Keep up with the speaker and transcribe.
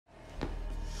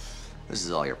This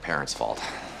is all your parents' fault.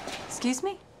 Excuse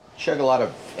me? Chug a lot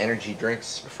of energy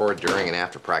drinks before, during, and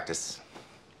after practice.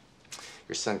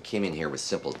 Your son came in here with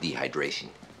simple dehydration.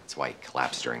 That's why he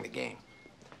collapsed during the game.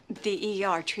 The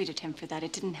ER treated him for that.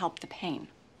 It didn't help the pain.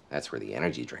 That's where the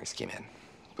energy drinks came in.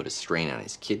 Put a strain on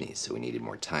his kidneys, so he needed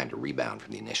more time to rebound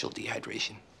from the initial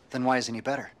dehydration. Then why isn't he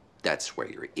better? That's where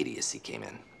your idiocy came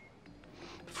in.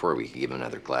 Before we could give him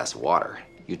another glass of water,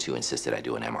 you two insisted I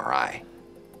do an MRI.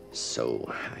 So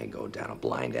I go down a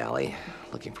blind alley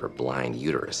looking for a blind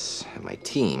uterus, and my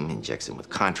team injects him with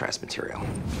contrast material.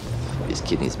 His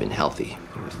kidneys have been healthy.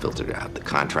 We filtered out the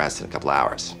contrast in a couple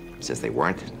hours. Since they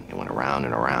weren't, it went around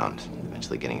and around,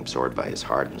 eventually getting absorbed by his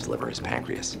heart, his liver, his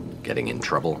pancreas. Getting in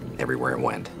trouble everywhere it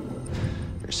went.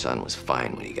 Your son was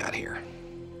fine when he got here.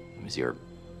 It was your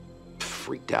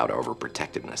freaked out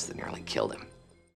overprotectiveness that nearly killed him.